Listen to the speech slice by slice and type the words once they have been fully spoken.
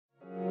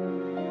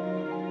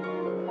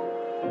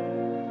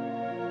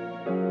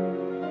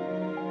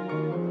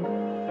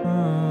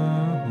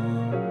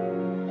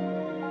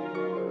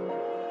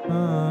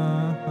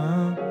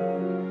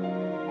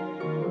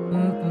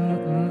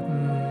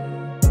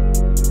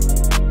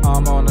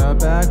I'm on the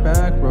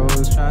back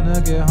roads trying to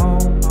get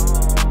home.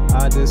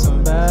 I did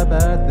some bad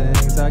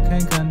things I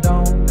can't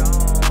condone.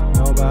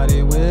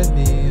 Nobody with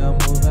me, I'm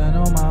moving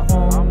on my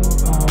own.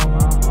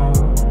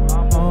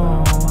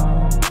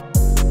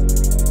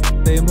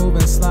 They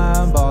moving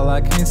slime ball,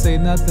 I can't say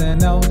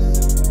nothing else.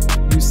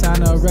 You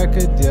sign a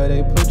record deal,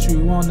 they put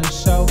you on the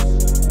shelf.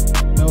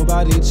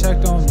 Nobody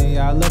checked on me,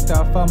 I looked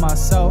out for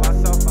myself.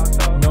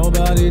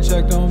 Nobody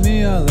checked on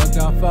me, I looked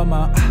out for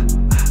my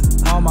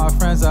all my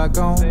friends are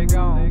gone,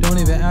 don't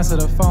even answer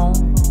the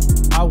phone.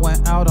 I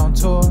went out on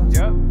tour,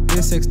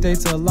 did 6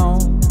 dates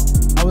alone.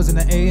 I was in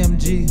the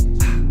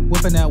AMG,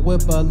 whipping that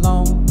whip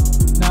alone.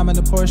 Now I'm in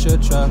the Porsche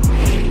truck,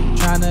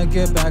 trying to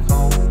get back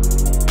home.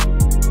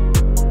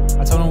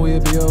 I told him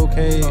we'd be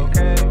okay,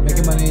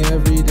 making money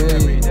every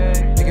day,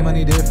 making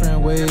money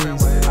different ways.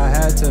 I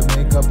had to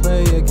make a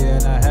play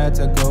again, I had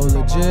to go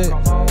legit,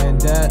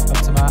 and that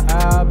up to my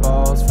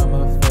eyeballs from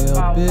a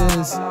failed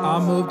biz. I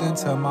moved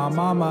into my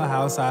mama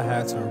house, I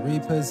had to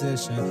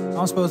reposition.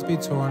 I'm supposed to be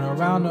touring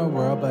around the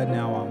world, but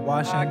now I'm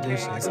washing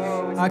dishes.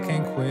 I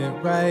can't quit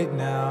right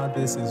now,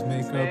 this is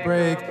make or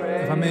break.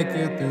 If I make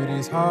it through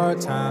these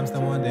hard times,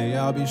 then one day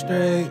I'll be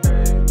straight.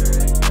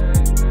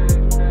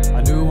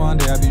 I knew one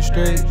day I'd be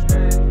straight.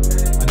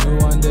 I knew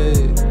one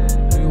day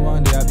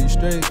I'd be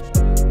straight.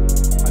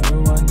 I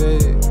knew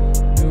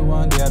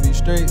one day I'd be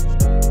straight.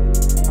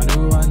 I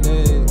knew one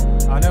day,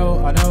 I know.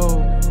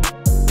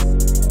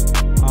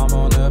 I'm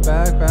on the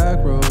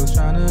back roads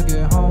trying to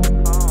get home.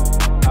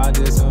 I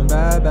did some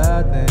bad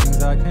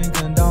things I can't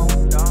condone.